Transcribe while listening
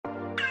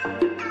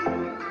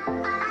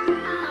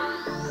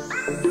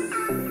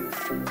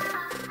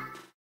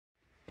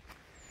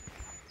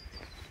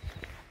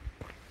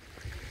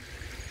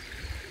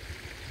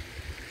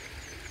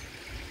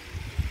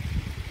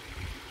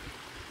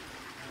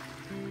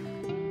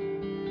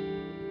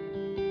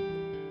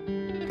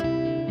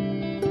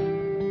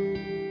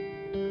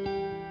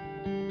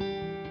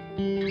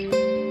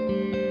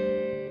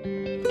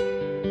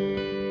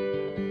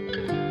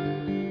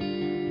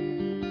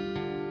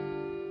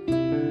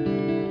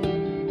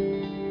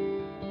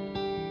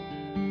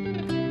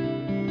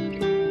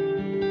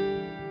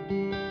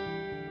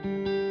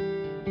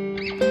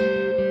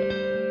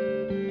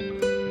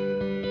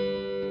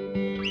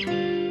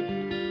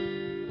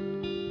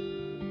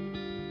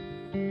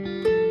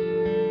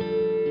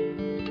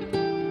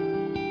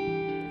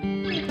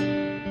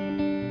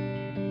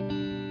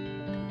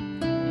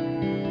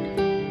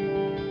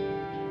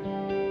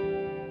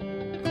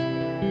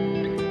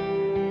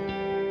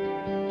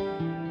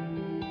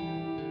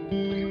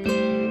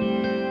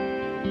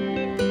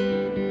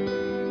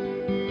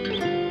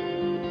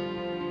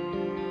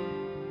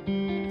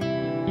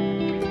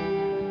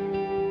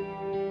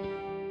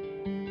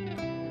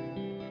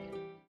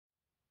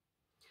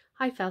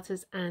Hi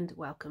Felters and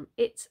welcome.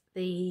 It's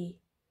the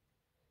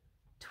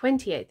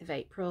 28th of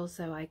April,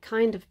 so I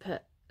kind of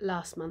put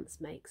last month's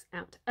makes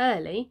out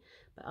early,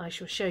 but I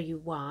shall show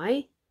you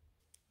why.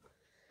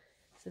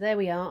 So there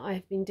we are.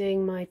 I've been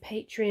doing my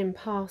Patreon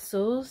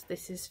parcels.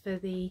 This is for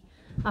the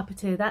upper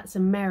tier. That's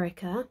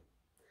America,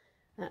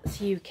 that's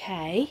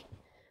UK,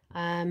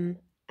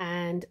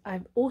 and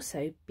I've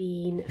also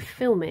been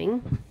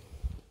filming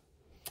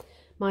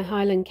my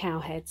Highland cow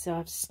head. So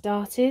I've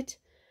started,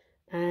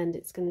 and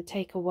it's going to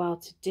take a while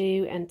to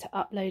do and to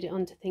upload it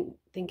onto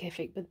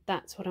Thinkific, but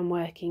that's what I'm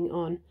working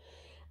on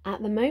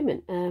at the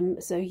moment.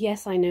 So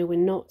yes, I know we're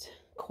not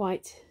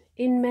quite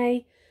in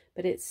May,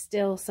 but it's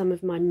still some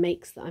of my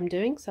makes that I'm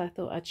doing, so I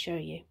thought I'd show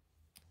you.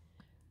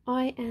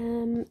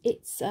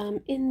 It's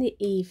in the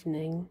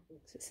evening,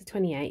 so it's the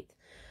 28th,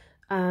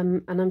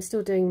 and I'm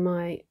still doing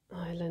my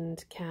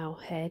Highland cow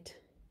head,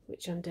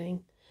 which I'm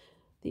doing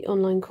the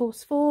online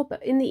course for,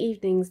 but in the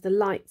evenings the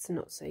lights are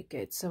not so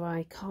good, so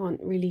I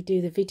can't really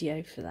do the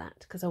video for that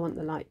because I want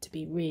the light to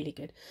be really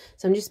good.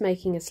 So I'm just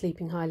making a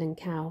sleeping Highland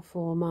cow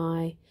for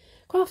my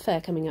craft fair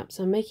coming up.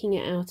 So I'm making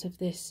it out of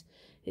this,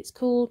 it's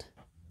called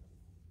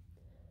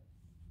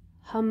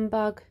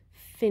Humbug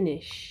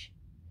Finish.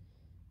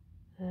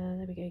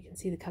 There we go, you can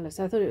see the colour.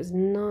 So I thought it was a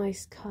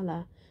nice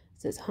colour.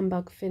 So it's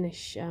Humbug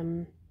Finish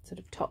sort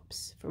of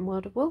tops from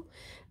World of Wool,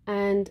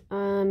 and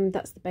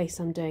that's the base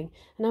I'm doing.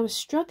 And I was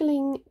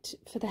struggling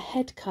for the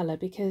head colour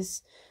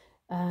because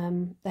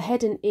the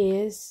head and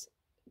ears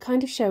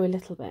kind of show a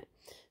little bit.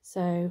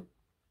 So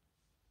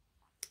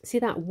see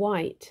that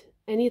white,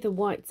 any of the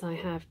whites I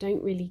have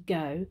don't really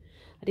go.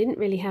 I didn't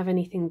really have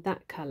anything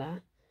that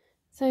colour,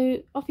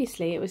 so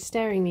obviously it was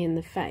staring me in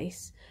the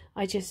face.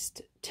 I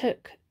just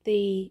took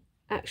the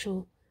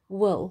actual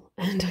wool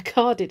and I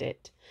carded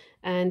it,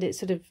 and it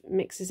sort of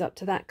mixes up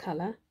to that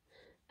colour,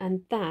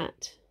 and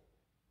that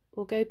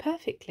will go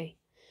perfectly.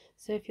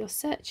 So if you're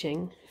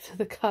searching for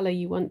the colour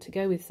you want to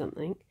go with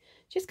something,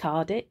 just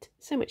card it.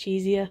 So much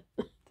easier.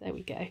 There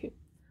we go.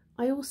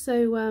 I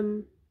also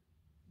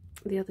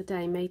the other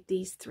day made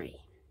these three,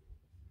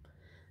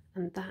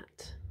 and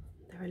that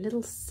they're a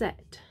little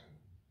set: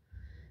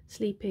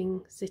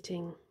 sleeping,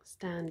 sitting,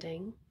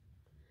 standing,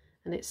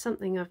 and it's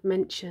something I've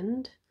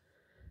mentioned,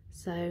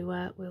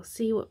 so we'll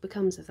see what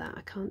becomes of that.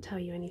 I can't tell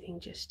you anything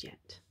just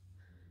yet,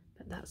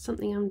 but that's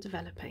something I'm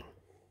developing.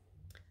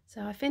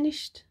 So I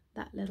finished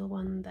that little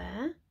one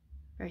there,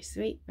 very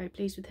sweet, very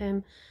pleased with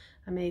him.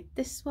 I made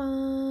this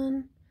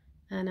one,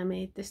 and I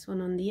made this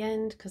one on the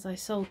end because I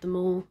sold them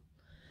all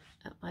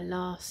at my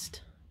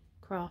last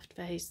craft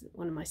phase,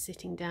 one of my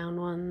sitting down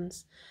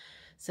ones,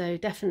 so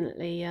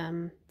definitely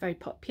very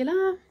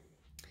popular.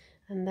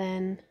 And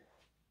then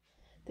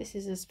this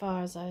is as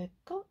far as I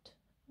got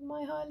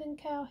my Highland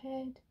cow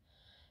head,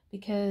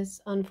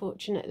 because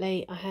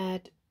unfortunately I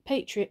had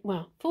Patreon,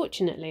 well,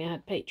 fortunately I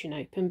had Patreon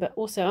open, but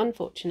also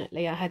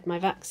unfortunately I had my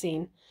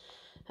vaccine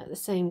at the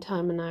same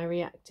time, and I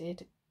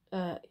reacted,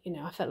 you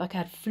know, I felt like I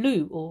had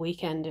flu all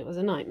weekend. It was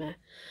a nightmare.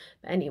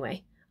 But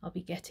anyway, I'll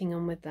be getting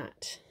on with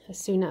that as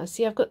soon as.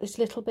 See, I've got this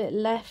little bit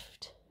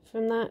left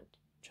from that,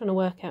 trying to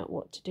work out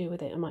what to do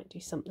with it. I might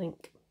do something.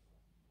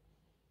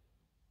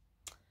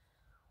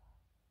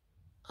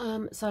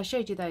 So I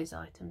showed you those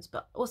items,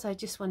 but also I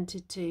just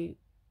wanted to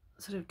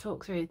sort of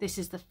talk through, this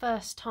is the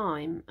first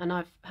time, and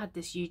I've had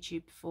this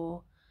YouTube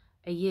for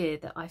a year,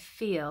 that I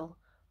feel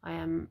I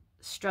am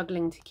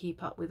struggling to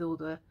keep up with all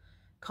the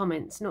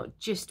comments, not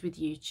just with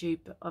YouTube,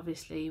 but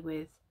obviously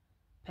with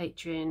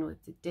Patreon,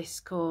 with the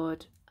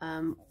Discord,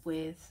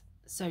 with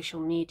social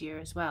media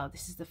as well.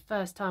 This is the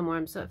first time where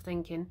I'm sort of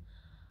thinking,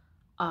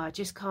 oh, I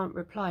just can't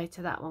reply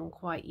to that one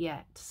quite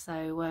yet.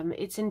 So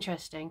it's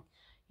interesting,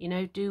 you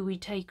know, do we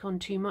take on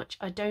too much?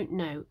 I don't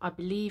know. I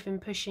believe in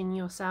pushing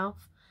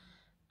yourself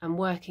and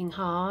working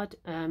hard,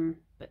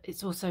 but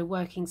it's also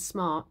working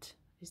smart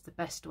is the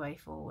best way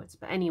forwards.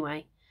 But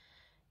anyway,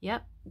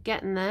 yep,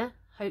 getting there.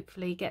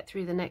 Hopefully get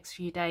through the next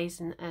few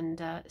days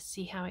and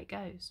see how it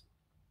goes.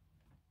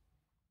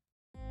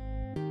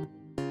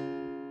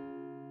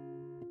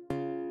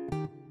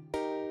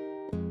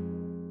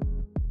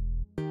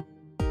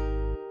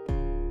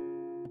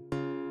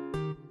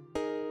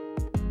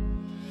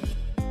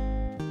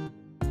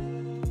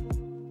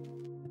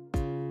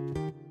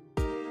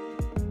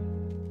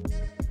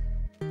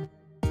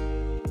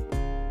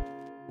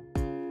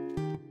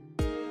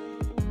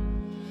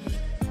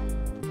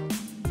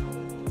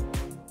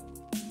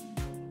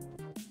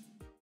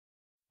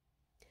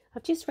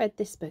 I've just read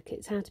this book,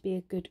 it's How to Be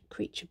a Good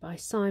Creature by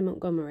Cy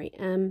Montgomery.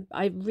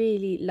 I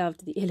really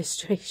loved the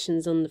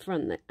illustrations on the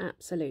front. They're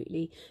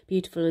absolutely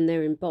beautiful, and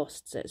they're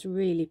embossed, so it's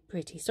really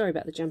pretty. Sorry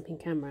about the jumping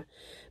camera.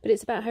 But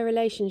it's about her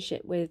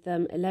relationship with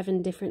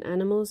 11 different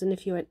animals, and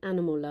if you're an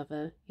animal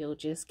lover, you'll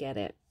just get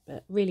it.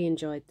 But really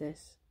enjoyed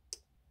this.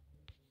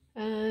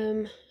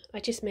 I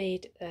just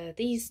made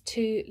these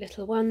two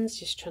little ones,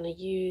 just trying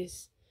to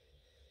use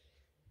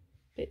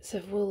bits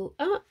of wool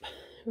up.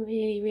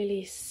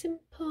 Really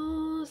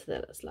simple. So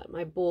that's like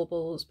my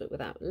baubles but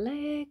without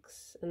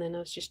legs, and then I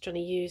was just trying to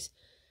use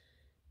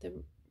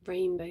the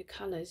rainbow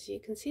colours. You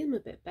can see them a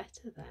bit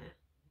better there.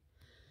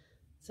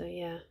 So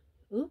yeah,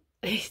 ooh,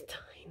 he's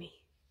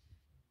tiny.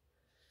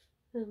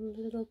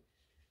 Little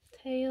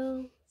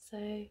tail,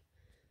 so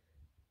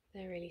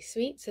they're really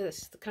sweet. So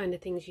that's the kind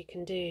of things you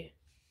can do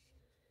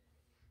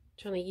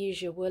trying to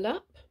use your wool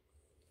up.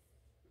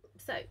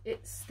 So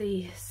it's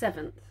the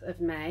 7th of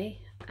May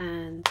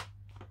and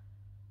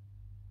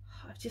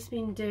I've just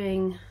been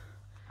doing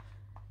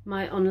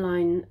my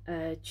online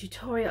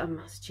tutorial. I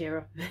must cheer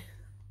up a bit.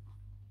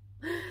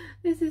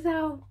 This is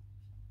how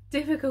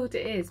difficult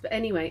it is. But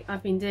anyway,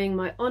 I've been doing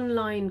my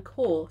online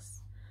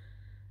course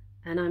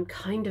and I'm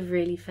kind of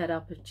really fed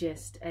up of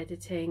just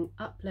editing,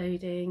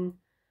 uploading,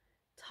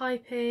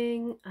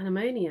 typing, and I'm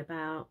only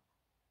about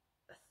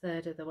a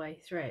third of the way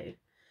through.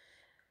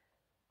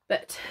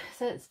 But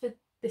so it's for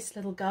this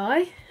little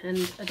guy, and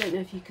I don't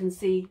know if you can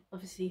see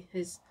obviously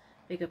his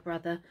bigger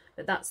brother,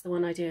 but that's the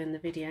one I do in the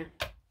video.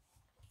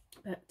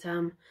 But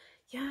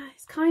yeah,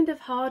 it's kind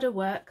of harder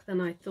work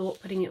than I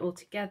thought, putting it all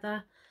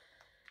together,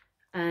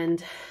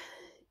 and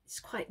it's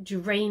quite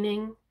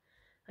draining.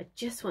 I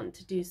just want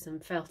to do some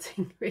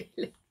felting,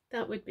 really.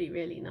 That would be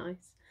really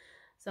nice.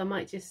 So I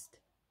might just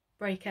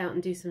break out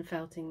and do some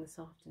felting this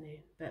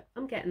afternoon, but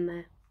I'm getting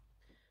there.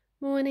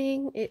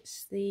 Morning,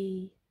 it's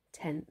the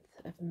 10th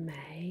of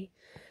May,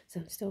 so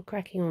I'm still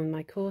cracking on with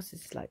my course.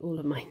 It's like all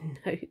of my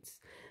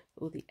notes,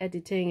 all the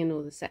editing and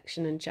all the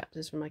section and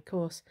chapters from my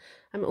course.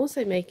 I'm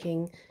also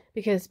making,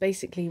 because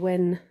basically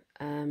when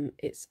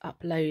it's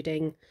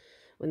uploading,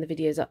 when the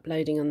video is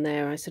uploading on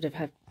there, I sort of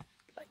have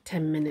like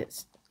 10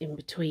 minutes in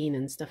between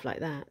and stuff like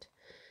that.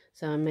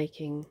 So I'm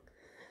making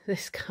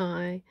this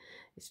guy.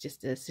 It's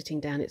just sitting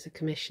down. It's a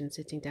commission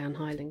sitting down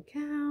Highland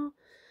cow,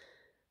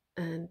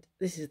 and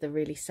this is the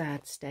really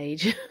sad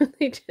stage.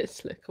 They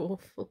just look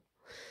awful,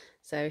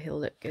 so he'll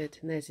look good.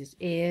 And there's his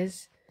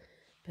ears,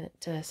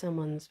 but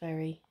someone's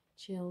very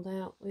chilled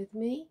out with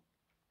me.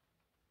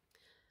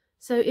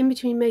 So in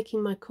between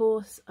making my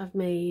course, I've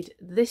made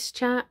this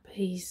chap.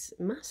 He's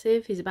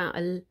massive. He's about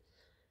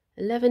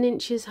 11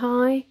 inches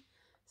high.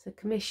 It's a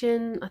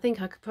commission. I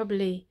think I could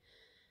probably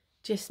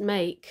just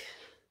make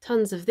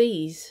tons of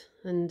these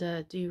and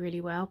do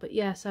really well. But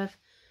yes, I've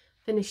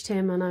finished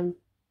him and I'm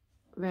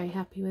very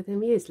happy with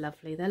him. He is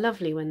lovely. They're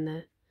lovely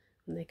when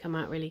they come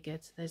out really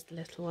good. So there's the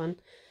little one.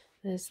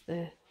 There's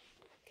the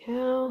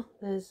cow.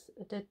 There's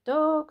a dead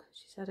dog.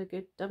 She's had a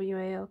good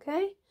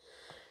WALK.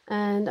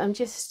 And I'm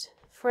just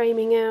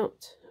framing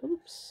out,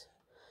 oops,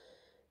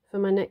 for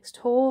my next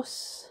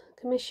horse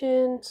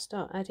commission.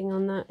 Start adding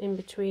on that in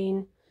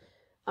between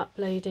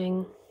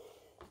uploading.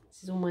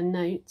 This is all my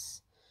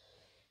notes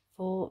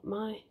for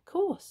my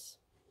course.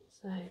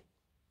 So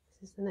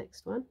this is the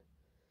next one.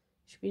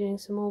 Should be doing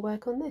some more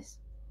work on this.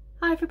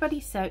 Hi everybody,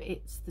 so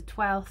it's the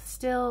 12th,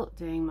 still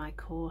doing my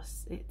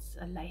course. It's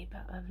a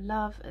labour of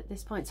love at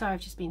this point. Sorry, I've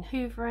just been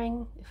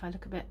hoovering. If I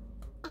look a bit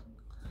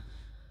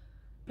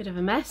of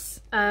a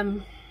mess.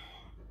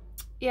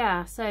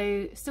 Yeah,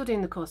 so still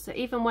doing the course. So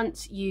even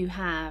once you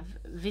have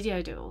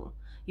videoed it all,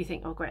 you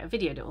think, oh great, I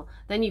videoed it all,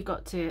 then you've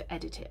got to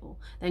edit it all,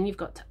 then you've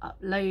got to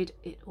upload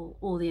it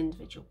all the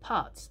individual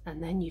parts,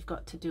 and then you've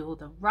got to do all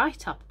the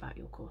write-up about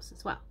your course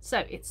as well.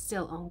 So it's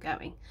still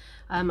ongoing.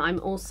 I'm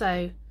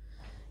also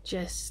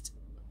just,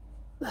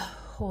 the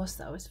horse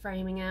that I was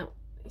framing out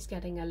is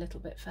getting a little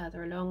bit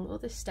further along.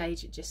 At this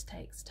stage it just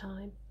takes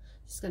time.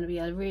 It's going to be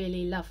a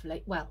really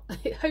lovely, well,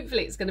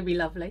 hopefully it's going to be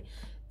lovely,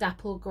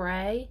 dapple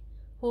grey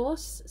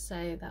horse,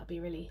 so that'll be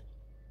really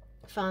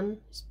fun.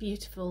 It's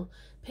beautiful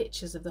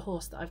pictures of the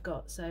horse that I've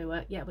got,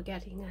 so yeah, we're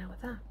getting there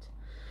with that.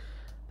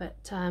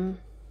 But I'll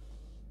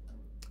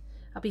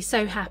be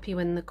so happy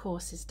when the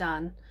course is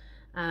done,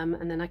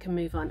 and then I can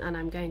move on, and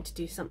I'm going to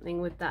do something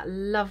with that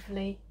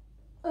lovely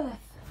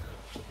earth.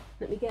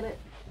 Let me get it.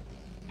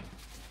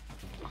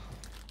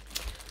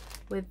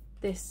 With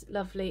this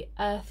lovely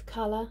earth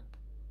colour.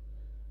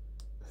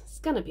 It's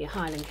going to be a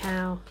Highland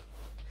cow.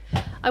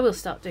 I will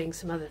start doing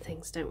some other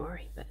things, don't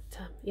worry, but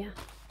yeah,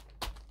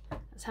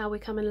 that's how we're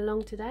coming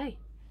along today.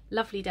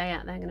 Lovely day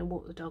out there. I'm going to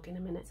walk the dog in a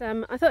minute.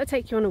 So, I thought I'd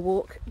take you on a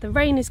walk. The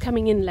rain is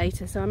coming in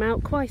later, so I'm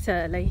out quite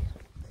early.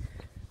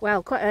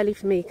 Well, quite early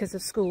for me because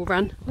of school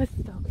run. Where's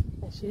the dog?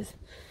 There she is.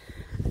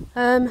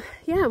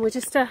 Yeah, we'll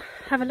just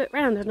have a look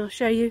round and I'll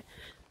show you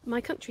my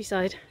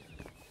countryside.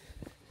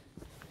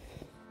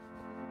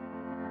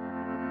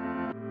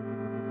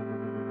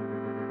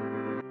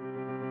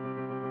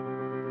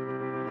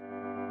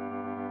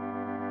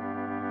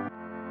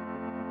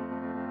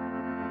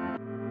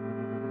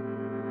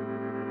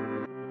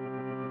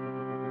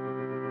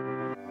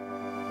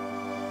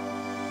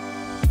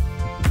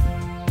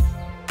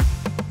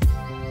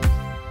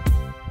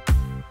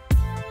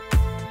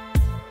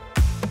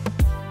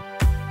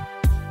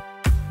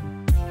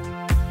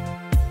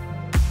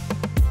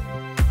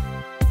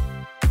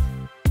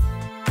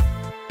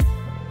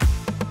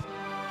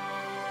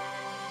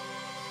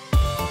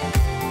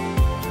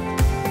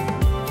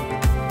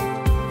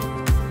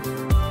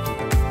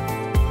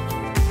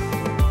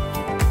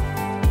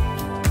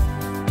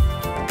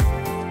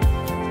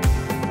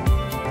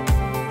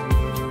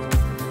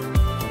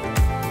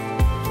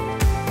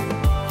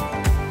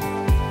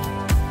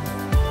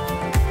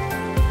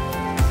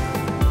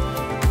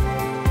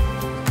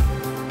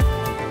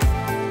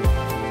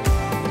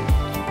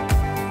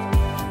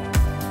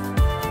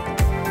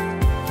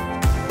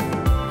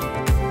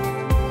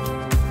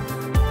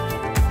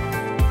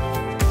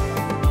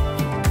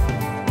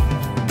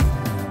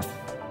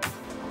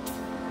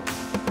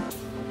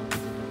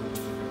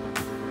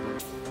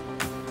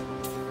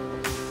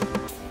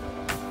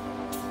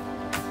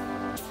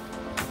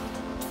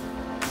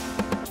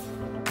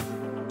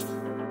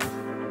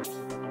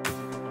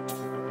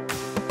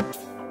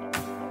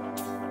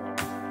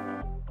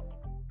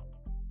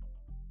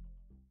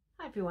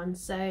 Everyone,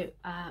 so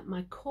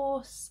my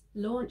course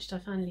launched. I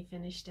finally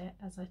finished it,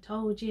 as I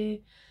told you,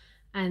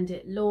 and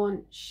it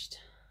launched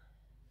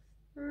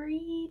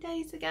 3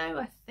 days ago,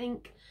 I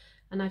think,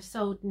 and I've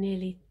sold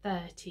nearly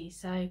 30.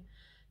 So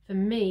for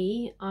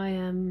me, I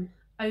am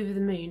over the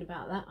moon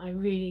about that. I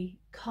really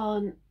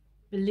can't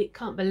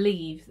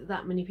believe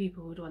that many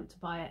people would want to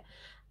buy it.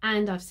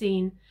 And I've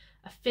seen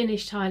a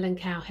finished Highland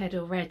cow head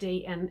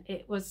already, and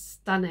it was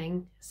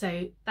stunning.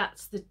 So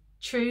that's the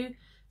true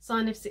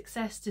sign of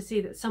success, to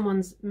see that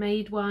someone's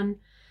made one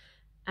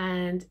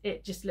and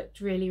it just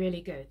looked really,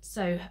 really good.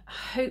 So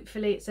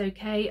hopefully it's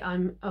okay.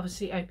 I'm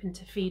obviously open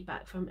to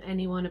feedback from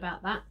anyone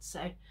about that,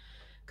 so,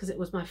 because it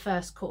was my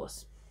first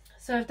course.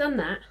 So I've done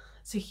that.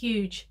 It's a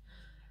huge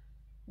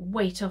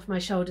weight off my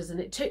shoulders, and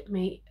it took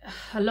me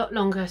a lot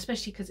longer,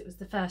 especially because it was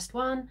the first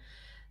one.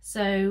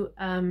 So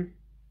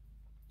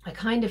I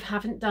kind of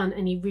haven't done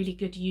any really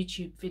good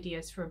YouTube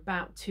videos for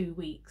about 2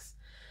 weeks.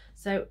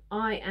 So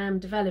I am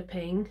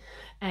developing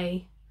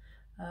a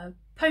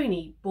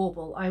pony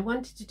bauble. I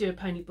wanted to do a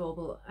pony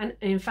bauble, and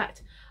in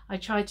fact I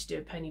tried to do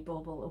a pony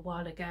bauble a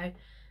while ago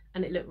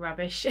and it looked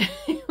rubbish.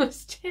 It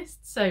was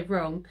just so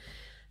wrong.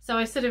 So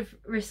I sort of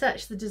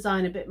researched the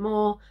design a bit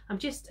more. I'm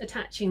just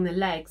attaching the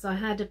legs. I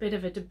had a bit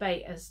of a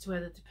debate as to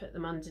whether to put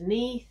them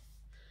underneath,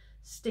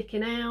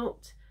 sticking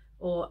out,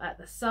 or at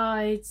the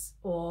sides,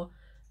 or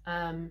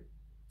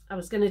I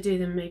was going to do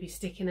them maybe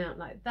sticking out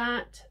like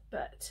that,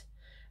 but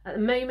at the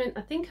moment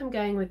I think I'm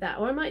going with that.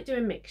 Or I might do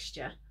a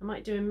mixture. I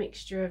might do a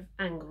mixture of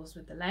angles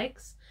with the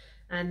legs,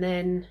 and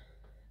then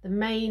the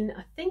mane,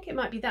 I think it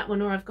might be that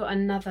one, or I've got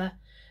another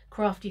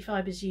Crafty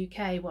Fibres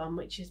UK one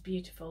which is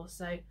beautiful.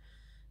 So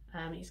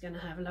he's going to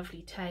have a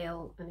lovely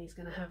tail, and he's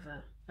going to have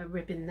a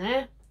ribbon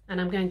there, and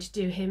I'm going to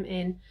do him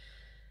in,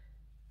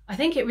 I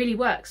think it really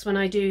works when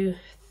I do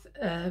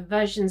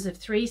versions of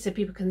 3, so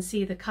people can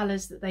see the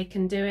colours that they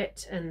can do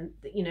it, and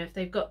you know, if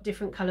they've got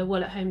different colour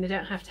wool at home, they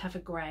don't have to have a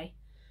grey.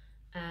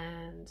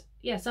 And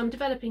yeah, so I'm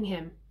developing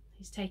him.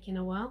 He's taking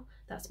a while.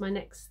 That's my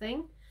next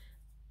thing.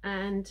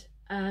 And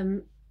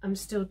I'm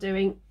still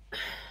doing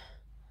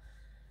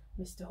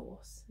Mr.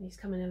 Horse. He's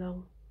coming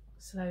along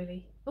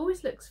slowly.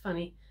 Always looks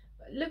funny.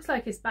 It looks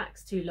like his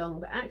back's too long,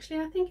 but actually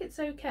I think it's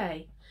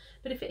okay.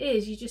 But if it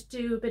is, you just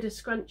do a bit of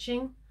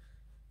scrunching,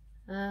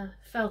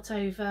 felt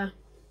over,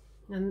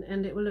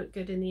 and it will look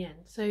good in the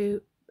end.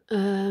 So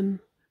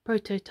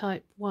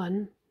prototype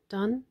 1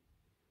 done,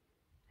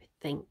 I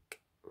think.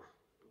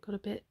 Got a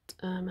bit,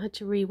 had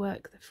to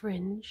rework the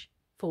fringe,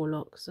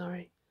 forelock,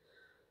 sorry,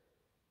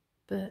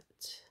 but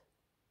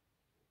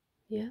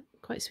yeah,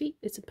 quite sweet.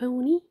 It's a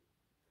pony.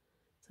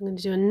 So I'm going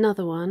to do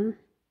another one,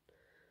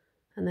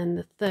 and then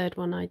the third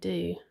one I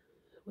do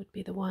would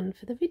be the one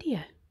for the video.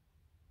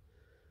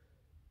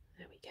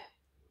 There we go.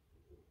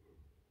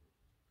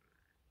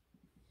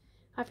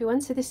 Hi everyone,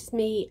 so this is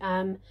me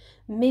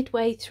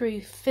midway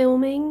through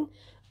filming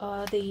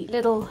the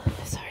little,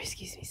 sorry,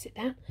 excuse me, sit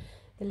down,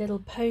 the little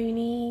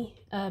pony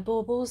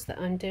baubles that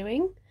I'm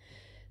doing.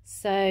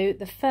 So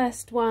the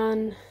first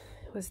one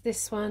was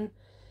this one.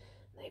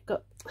 They've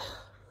got,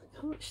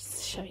 I can't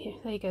show you,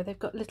 there you go, they've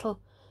got little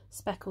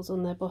speckles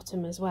on their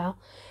bottom as well,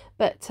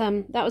 but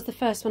that was the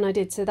first one I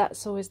did, so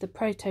that's always the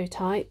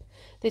prototype.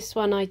 This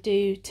one I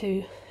do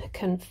to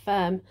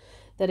confirm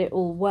that it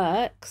all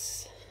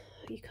works.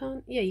 You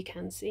can't, yeah, you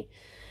can see,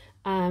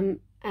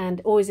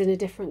 and always in a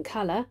different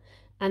colour.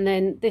 And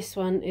then this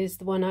one is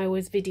the one I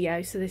always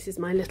video, so this is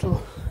my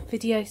little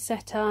video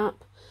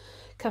setup,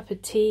 cup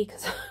of tea,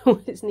 because I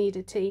always need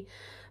a tea.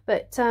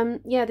 But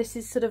yeah, this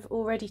is sort of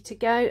all ready to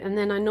go, and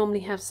then I normally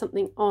have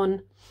something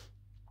on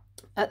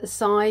at the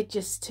side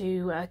just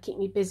to keep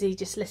me busy,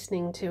 just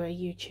listening to a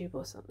YouTube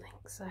or something.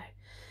 So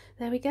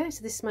there we go.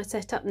 So this is my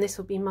setup, and this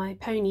will be my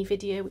pony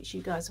video, which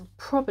you guys will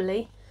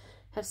probably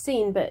have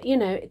seen. But you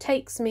know, it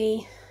takes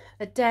me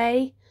a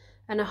day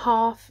and a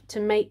half to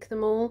make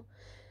them all.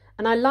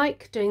 And I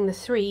like doing the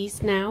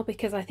 3s now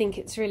because I think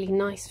it's really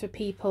nice for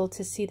people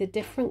to see the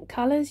different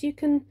colours you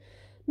can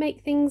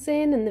make things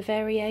in and the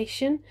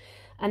variation.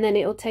 And then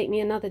it'll take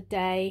me another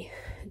day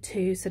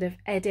to sort of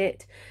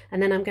edit,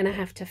 and then I'm going to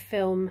have to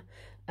film.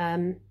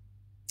 I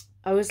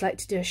always like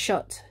to do a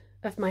shot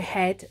of my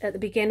head at the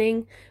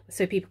beginning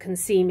so people can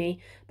see me,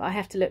 but I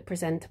have to look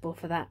presentable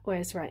for that,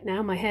 whereas right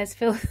now my hair's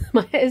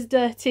my hair's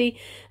dirty,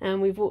 and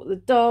we've walked the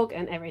dog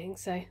and everything.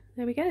 So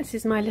there we go, this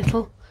is my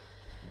little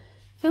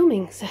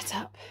filming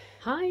setup.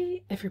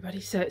 Hi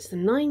everybody, so it's the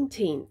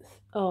 19th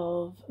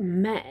of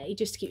May,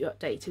 just to keep you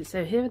updated.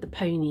 So here are the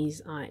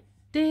ponies I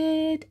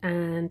did,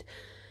 and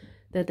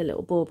they're the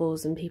little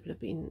baubles, and people have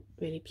been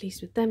really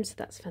pleased with them, so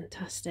that's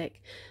fantastic.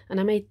 And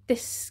I made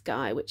this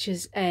guy, which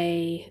is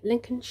a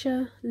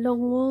Lincolnshire long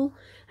wool,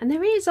 and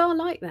their ears are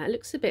like that. It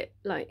looks a bit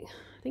like,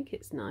 I think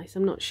it's nice,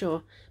 I'm not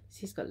sure.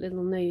 He's got a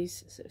little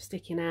nose sort of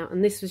sticking out,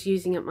 and this was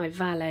using up my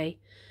valet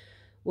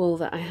wool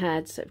that I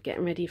had, sort of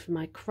getting ready for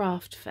my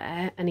craft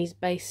fair, and he's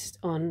based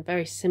on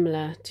very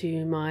similar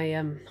to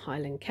my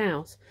Highland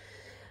cows,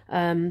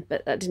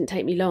 but that didn't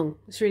take me long.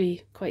 It's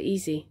really quite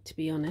easy, to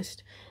be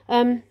honest.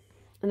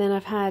 And then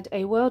I've had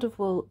a World of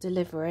Wool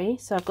delivery,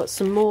 so I've got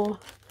some more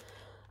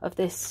of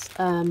this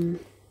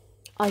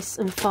Ice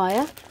and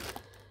Fire.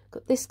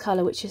 Got this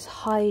colour, which is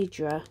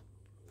Hydra.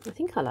 I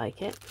think I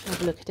like it.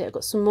 Have a look at it. I've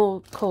got some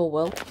more core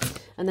wool,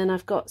 and then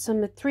I've got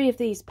three of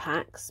these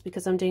packs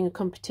because I'm doing a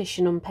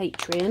competition on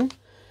Patreon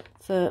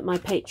for my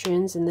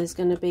Patreons, and there's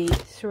going to be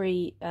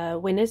 3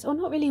 winners, or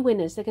not really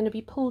winners, they're going to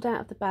be pulled out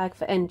of the bag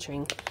for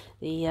entering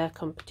the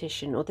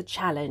competition or the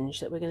challenge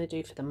that we're going to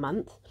do for the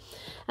month.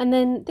 And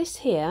then this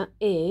here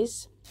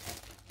is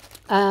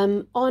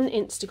on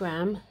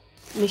Instagram,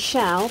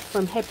 Michelle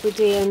from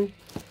Hebridean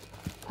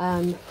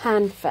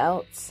Hand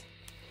Felts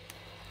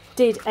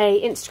did a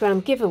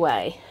Instagram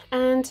giveaway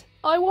and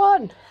I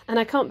won, and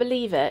I can't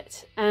believe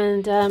it.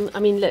 And I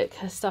mean, look,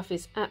 her stuff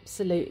is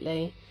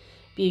absolutely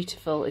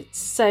beautiful. It's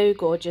so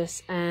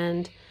gorgeous,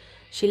 and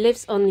she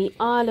lives on the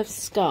Isle of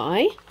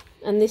Skye,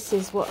 and this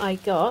is what I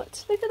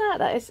got. Look at that.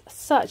 That is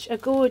such a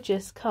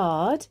gorgeous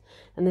card,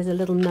 and there's a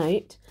little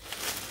note,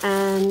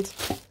 and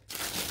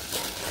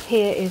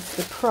here is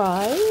the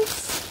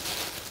prize.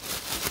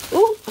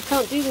 Oh, I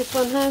can't do this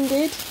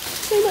one-handed.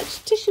 So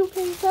much tissue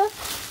paper.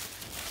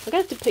 I'm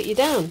going to have to put you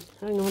down.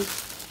 Hang on.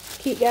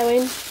 Keep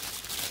going.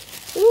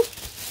 Oh,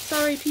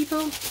 sorry,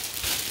 people.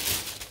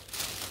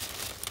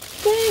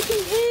 There he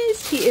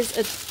is. He is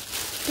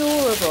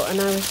adorable, and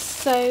I was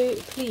so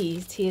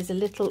pleased. He is a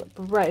little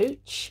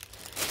brooch,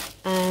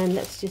 and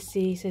let's just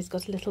see. So he's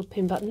got a little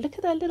pin button. Look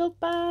at that little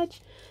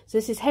badge. So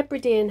this is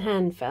Hebridean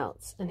Hand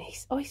Felts, and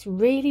he's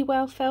really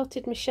well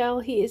felted,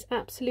 Michelle. He is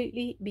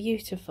absolutely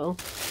beautiful.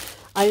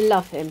 I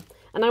love him.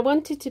 And I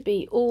wanted to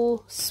be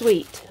all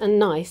sweet and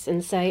nice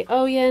and say,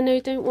 oh yeah, no,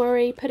 don't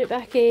worry, put it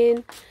back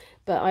in.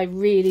 But I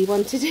really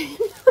wanted him.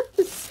 I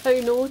was so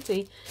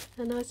naughty.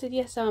 And I said,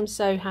 yes, I'm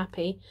so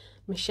happy.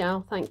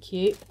 Michelle, thank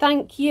you.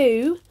 Thank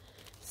you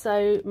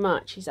so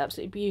much. She's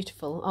absolutely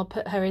beautiful. I'll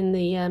put her in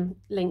the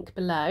link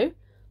below.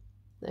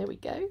 There we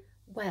go.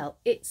 Well,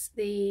 it's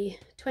the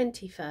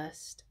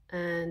 21st,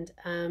 and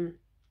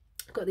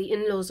I've got the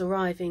in-laws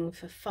arriving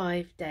for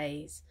 5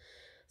 days.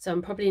 So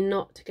I'm probably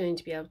not going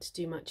to be able to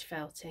do much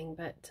felting,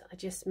 but I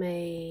just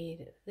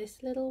made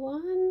this little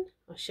one.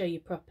 I'll show you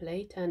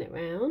properly, turn it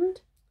round.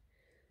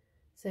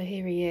 So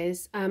here he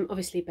is,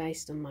 obviously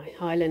based on my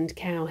Highland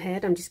cow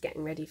head. I'm just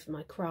getting ready for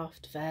my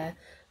craft fair.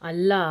 I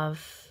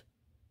love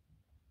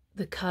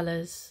the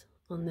colours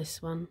on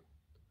this one,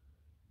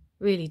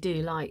 really do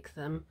like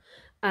them.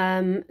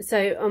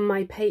 So on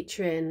my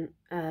Patreon,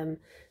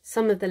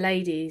 some of the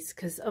ladies,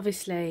 because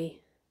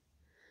obviously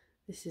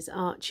this is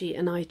Archie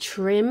and I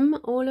trim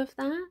all of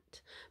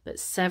that, but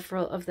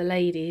several of the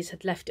ladies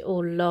had left it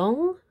all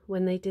long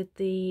when they did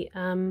the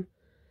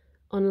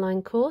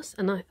online course,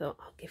 and I thought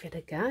I'll give it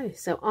a go.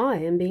 So I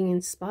am being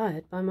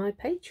inspired by my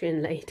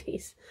Patreon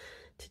ladies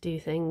to do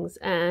things,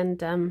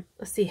 and I'll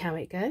see how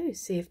it goes,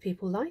 see if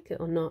people like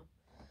it or not.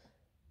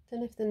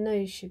 Don't know if the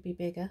nose should be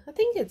bigger. I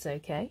think it's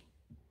okay.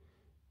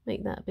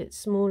 Make that a bit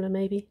smaller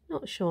maybe,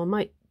 not sure. I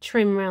might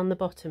trim around the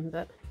bottom,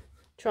 but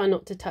try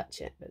not to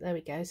touch it. But there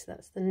we go. So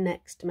that's the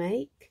next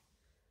make.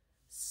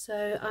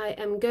 So I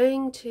am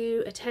going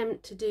to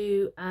attempt to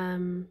do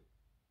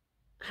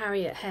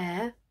Harriet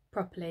hair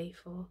properly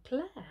for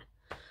Claire.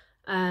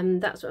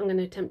 That's what I'm going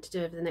to attempt to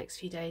do over the next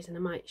few days, and I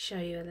might show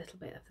you a little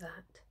bit of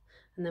that.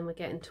 And then we're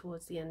getting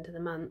towards the end of the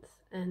month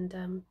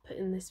and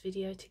putting this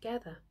video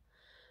together.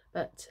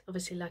 But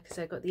obviously, like I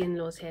said, I've got the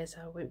in-laws here, so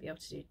I won't be able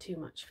to do too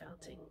much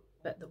felting.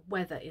 But the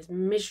weather is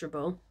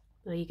miserable.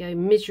 There you go,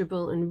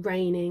 miserable and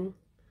raining.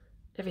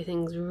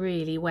 Everything's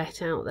really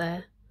wet out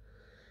there.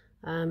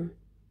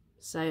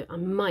 So I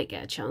might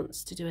get a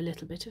chance to do a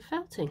little bit of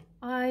felting.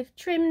 I've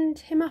trimmed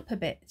him up a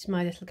bit,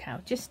 my little cow.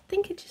 Just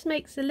think it just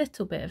makes a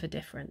little bit of a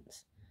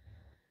difference.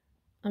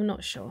 I'm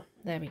not sure.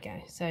 There we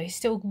go. So he's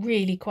still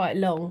really quite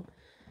long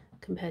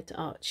compared to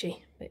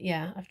Archie. But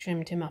yeah, I've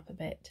trimmed him up a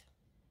bit.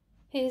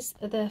 Here's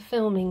the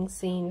filming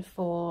scene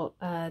for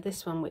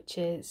this one, which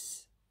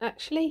is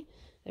actually,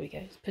 there we go,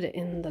 let's put it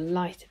in the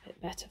light a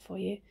bit better for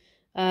you.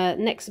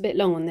 Neck's a bit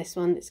long on this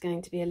one. It's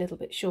going to be a little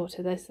bit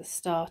shorter. There's the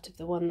start of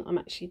the one that I'm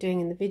actually doing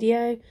in the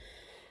video.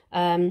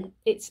 I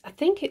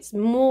think it's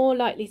more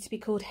likely to be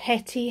called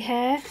Hetty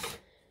hair.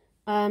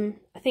 I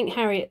think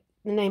Harriet,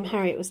 the name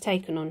Harriet was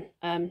taken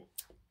on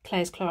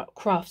Claire's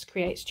Crafts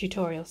Creates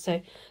tutorial. So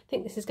I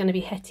think this is going to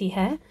be Hetty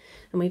hair.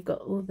 And we've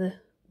got all the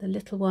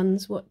little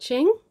ones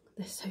watching.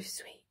 They're so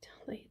sweet.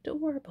 Aren't they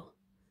adorable?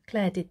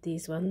 Claire did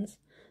these ones.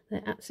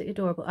 They're absolutely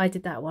adorable. I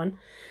did that one.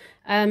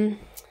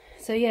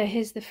 So yeah,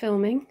 here's the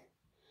filming.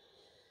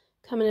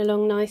 Coming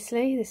along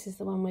nicely. This is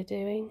the one we're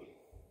doing.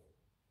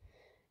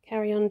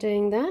 Carry on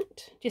doing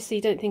that. Just so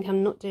you don't think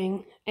I'm not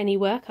doing any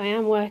work. I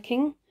am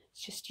working.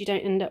 It's just you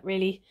don't end up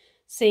really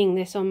seeing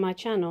this on my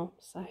channel.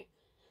 So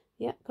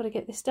yeah, got to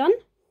get this done.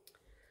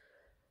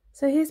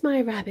 So here's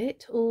my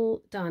rabbit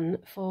all done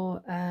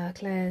for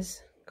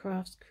Claire's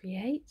Crafts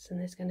Creates, and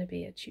there's going to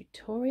be a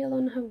tutorial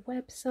on her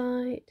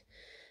website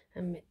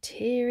and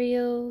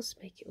materials,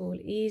 make it all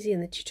easy,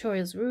 and the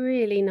tutorial's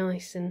really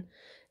nice and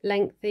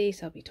lengthy,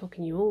 so I'll be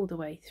talking you all the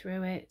way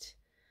through it.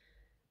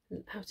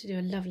 how to do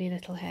a lovely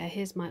little hair.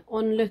 Here's my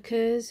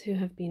onlookers who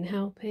have been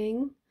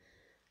helping.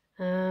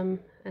 And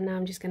now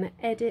I'm just going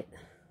to edit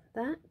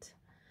that,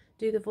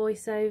 do the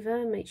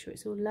voiceover and make sure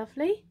it's all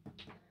lovely,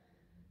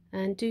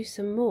 and do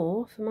some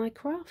more for my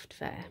craft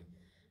fair.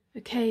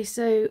 Okay,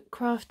 so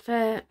craft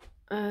fair,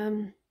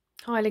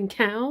 Highland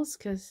cows,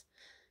 because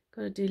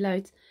got to do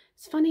loads.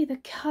 It's funny, the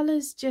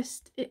colours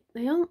just,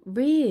 they aren't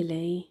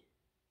really.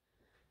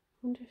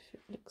 I wonder if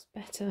it looks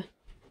better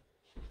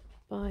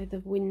by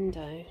the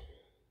window.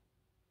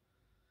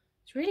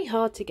 It's really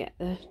hard to get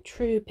the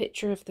true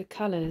picture of the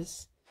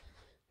colours,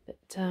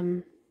 but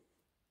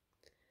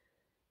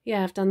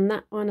yeah, I've done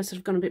that one. I've sort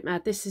of gone a bit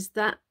mad. This is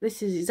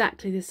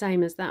exactly the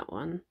same as that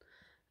one.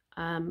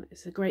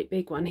 It's a great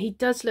big one. He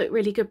does look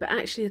really good, but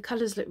actually the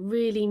colours look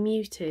really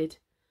muted.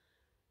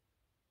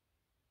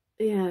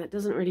 Yeah, it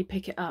doesn't really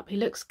pick it up. He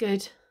looks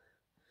good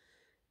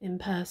in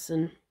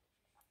person.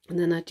 And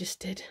then I just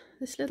did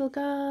this little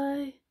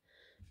guy,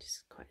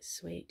 just quite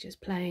sweet,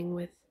 just playing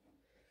with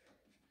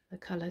the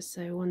colours.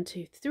 So 1,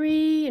 2,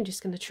 3. I'm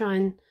just going to try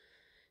and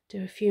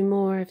do a few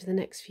more over the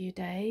next few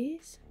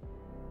days.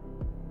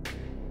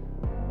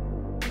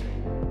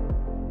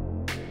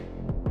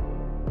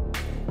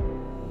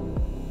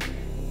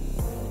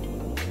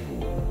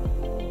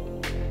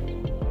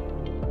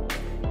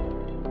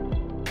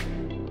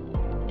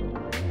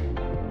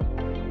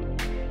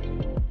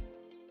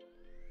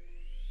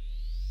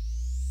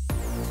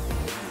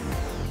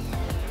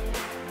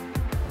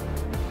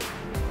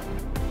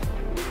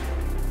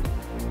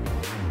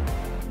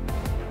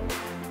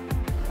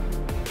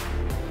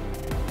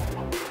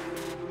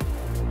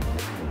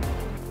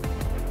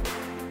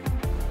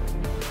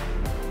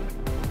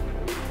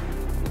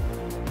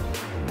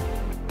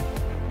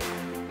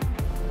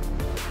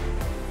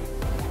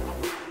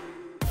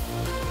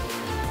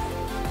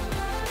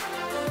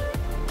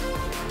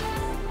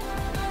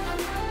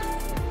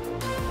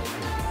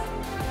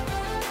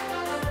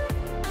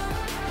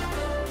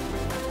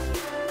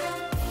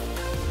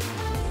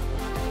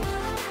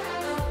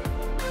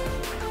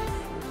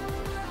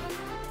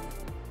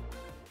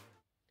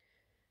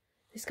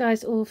 This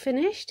guy's all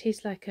finished.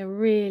 He's like a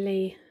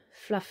really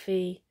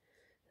fluffy,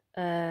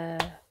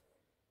 black-faced,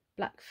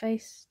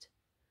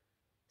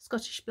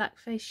 Scottish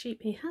black-faced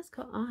sheep. He has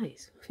got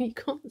eyes. You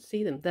can't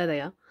see them. There they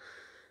are.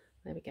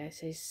 There we go.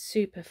 So he's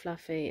super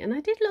fluffy. And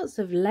I did lots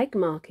of leg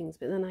markings,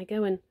 but then I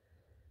go and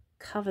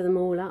cover them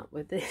all up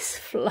with this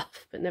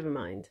fluff, but never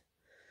mind.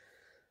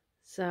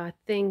 So I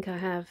think I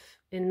have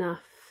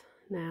enough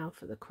now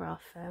for the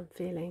craft fair. I'm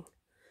feeling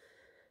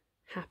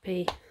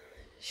happy.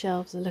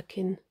 Shelves are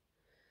looking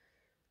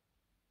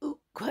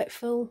quite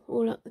full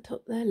all up the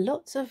top there.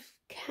 Lots of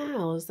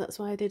cows. That's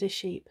why I did a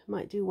sheep.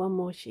 Might do one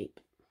more sheep.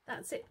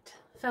 That's it,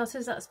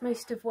 felters. That's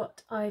most of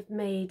what I've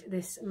made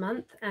this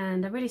month,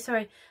 and I'm really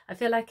sorry. I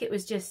feel like it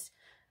was just,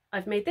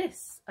 I've made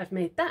this, I've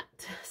made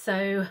that.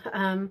 So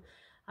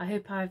I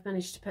hope I've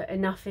managed to put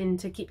enough in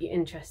to keep you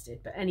interested.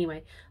 But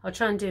anyway, I'll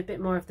try and do a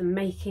bit more of the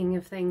making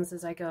of things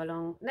as I go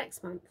along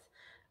next month.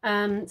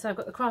 So I've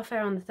got the craft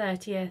fair on the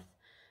 30th,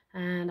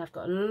 and I've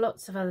got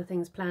lots of other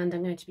things planned.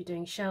 I'm going to be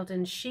doing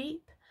Sheldon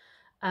sheep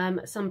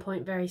at some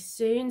point very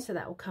soon, so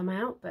that will come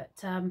out.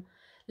 But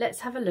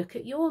let's have a look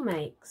at your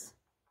makes.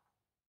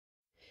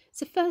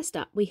 So first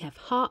up, we have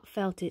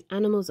Heartfelted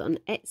Animals on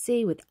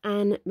Etsy with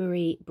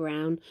Anne-Marie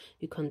Brown,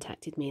 who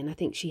contacted me, and I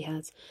think she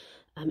has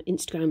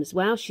Instagram as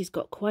well. She's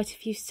got quite a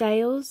few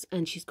sales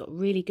and she's got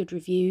really good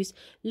reviews.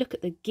 Look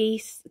at the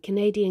geese, the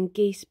Canadian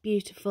geese,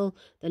 beautiful.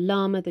 The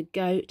llama, the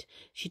goat.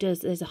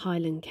 There's a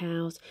Highland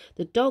cows.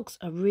 The dogs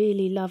are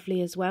really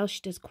lovely as well. She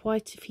does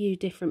quite a few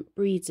different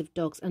breeds of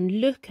dogs, and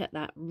look at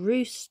that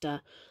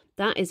rooster.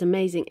 That is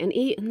amazing, and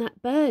even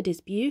that bird is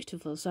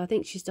beautiful. So I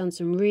think she's done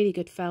some really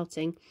good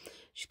felting.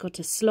 She's got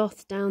a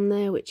sloth down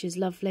there, which is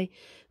lovely.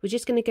 We're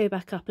just going to go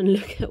back up and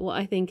look at what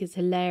I think is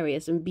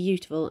hilarious and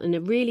beautiful and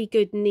a really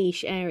good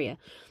niche area.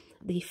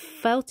 The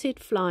felted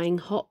flying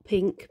hot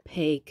pink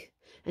pig.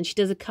 And she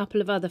does a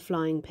couple of other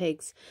flying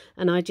pigs.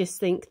 And I just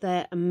think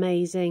they're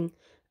amazing.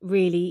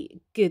 Really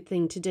good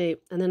thing to do.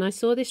 And then I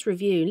saw this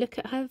review. Look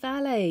at her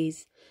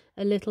valets.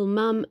 A little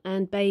mum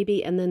and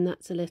baby. And then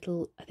that's a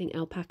little, I think,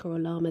 alpaca or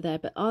llama there.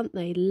 But aren't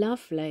they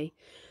lovely?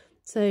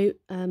 So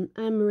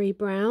Anne-Marie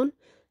Brown.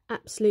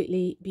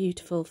 Absolutely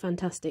beautiful,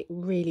 fantastic,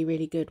 really,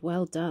 really good,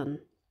 well done.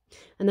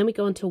 And then we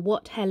go on to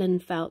What Helen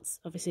Felts,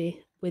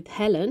 obviously with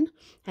Helen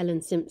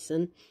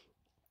Simpson.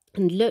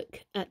 And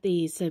look at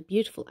these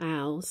beautiful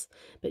owls,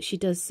 but she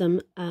does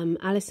some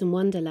Alice in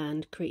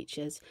Wonderland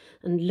creatures.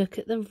 And look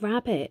at the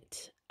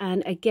rabbit.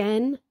 And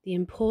again, the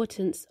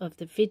importance of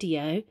the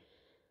video,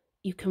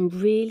 you can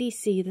really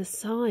see the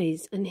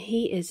size, and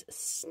he is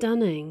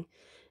stunning.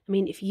 I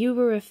mean, if you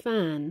were a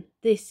fan,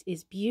 this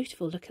is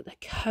beautiful. Look at the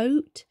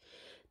coat.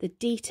 The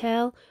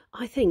detail.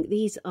 I think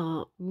these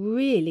are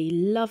really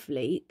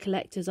lovely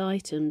collector's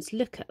items.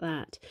 Look at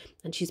that.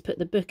 And she's put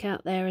the book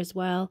out there as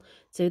well.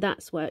 So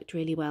that's worked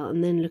really well.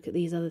 And then look at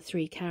these other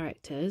 3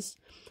 characters.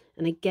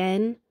 And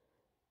again,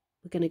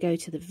 we're going to go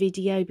to the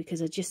video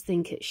because I just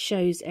think it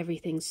shows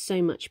everything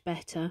so much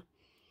better.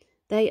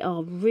 They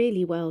are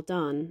really well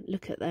done.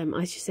 Look at them.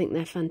 I just think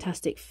they're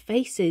fantastic.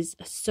 Faces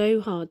are so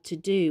hard to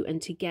do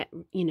and to get,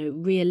 you know,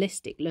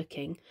 realistic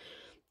looking.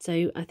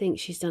 So I think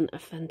she's done a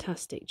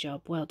fantastic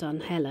job. Well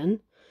done,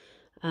 Helen.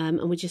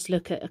 And we just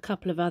look at a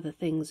couple of other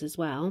things as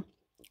well.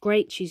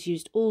 Great, she's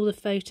used all the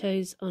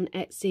photos on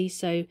Etsy,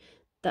 so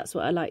that's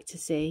what I like to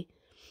see.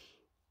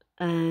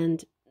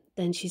 And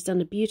then she's done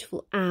a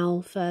beautiful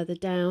owl further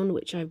down,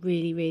 which I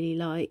really, really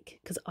like,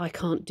 because I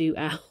can't do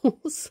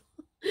owls.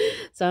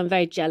 So I'm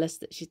very jealous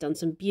that she's done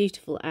some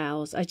beautiful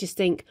owls. I just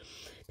think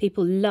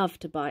people love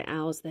to buy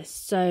owls. They're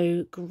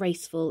so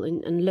graceful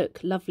and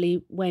look,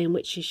 lovely way in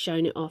which she's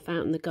shown it off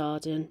out in the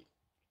garden.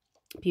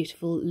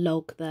 Beautiful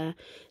log there.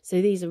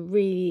 So these are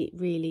really,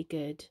 really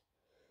good.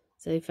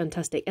 So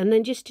fantastic. And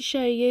then just to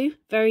show you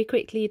very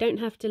quickly, you don't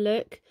have to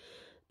look,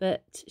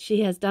 but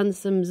she has done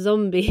some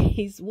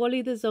zombies.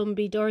 Wally the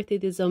zombie, Dorothy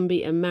the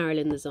zombie, and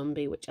Marilyn the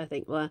zombie, which I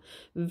think were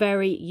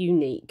very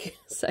unique.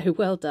 So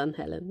well done,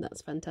 Helen.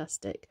 That's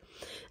fantastic.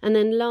 And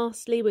then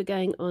lastly, we're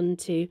going on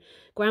to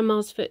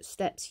Grandma's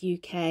Footsteps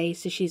UK.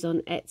 So she's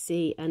on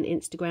Etsy and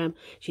Instagram.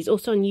 She's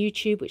also on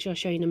YouTube, which I'll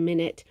show you in a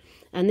minute.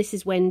 And this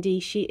is Wendy.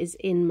 She is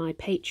in my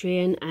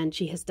Patreon, and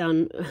she has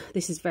done,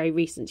 this is very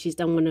recent, she's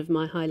done one of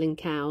my Highland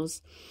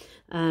cows.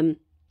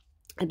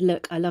 And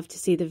look, I love to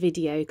see the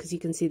video, because you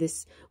can see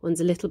this one's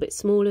a little bit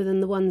smaller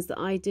than the ones that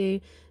I do,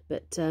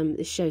 but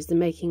this shows the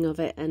making of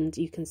it, and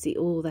you can see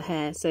all the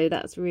hair, so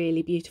that's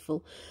really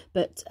beautiful.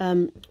 But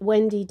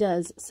Wendy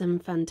does some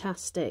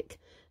fantastic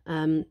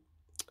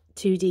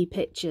 2D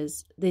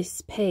pictures.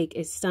 This pig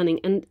is stunning,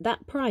 and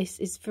that price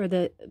is for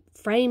the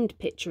framed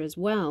picture as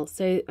well,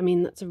 so I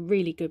mean that's a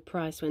really good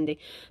price, Wendy.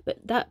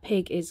 But that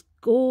pig is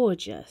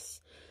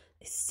gorgeous.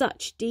 It's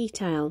such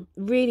detail,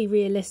 really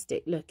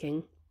realistic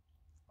looking.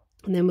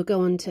 And then we'll go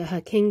on to her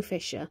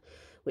kingfisher,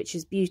 which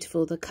is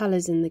beautiful. The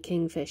colours in the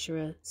kingfisher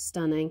are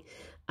stunning.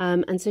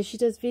 And so she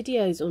does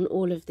videos on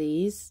all of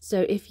these.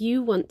 So if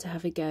you want to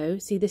have a go,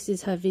 see, this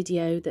is her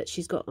video that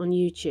she's got on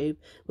YouTube.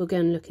 We'll go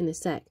and look in a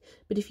sec.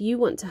 But if you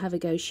want to have a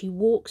go, she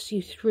walks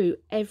you through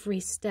every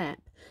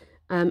step.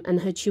 And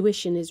her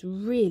tuition is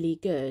really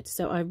good.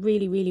 So I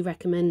really, really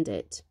recommend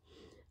it.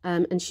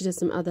 And she does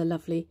some other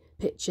lovely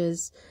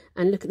pictures,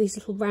 and look at these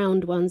little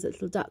round ones,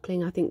 little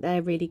duckling. I think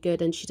they're really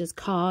good. And she does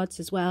cards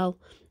as well,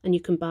 and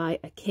you can buy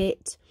a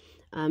kit.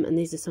 And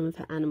these are some of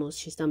her animals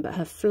she's done, but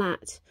her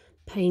flat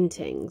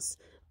paintings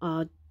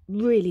are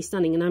really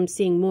stunning, and I'm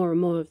seeing more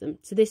and more of them.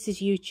 So this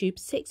is YouTube,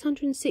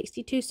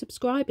 662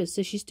 subscribers,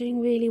 so she's doing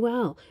really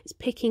well. It's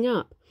picking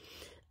up.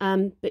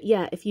 But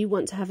yeah, if you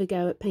want to have a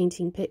go at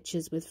painting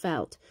pictures with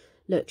felt,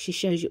 look, she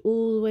shows you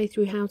all the way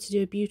through how to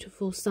do a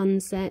beautiful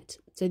sunset.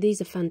 So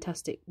these are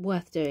fantastic,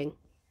 worth doing.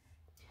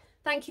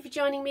 Thank you for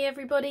joining me,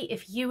 everybody.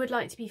 If you would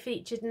like to be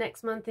featured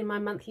next month in my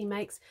monthly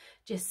makes,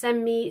 just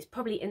send me. It's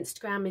probably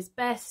Instagram is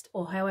best,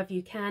 or however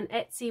you can,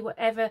 Etsy,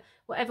 whatever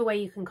way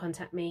you can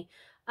contact me.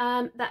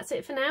 That's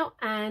it for now,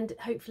 and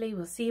hopefully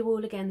we'll see you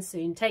all again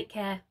soon. Take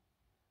care.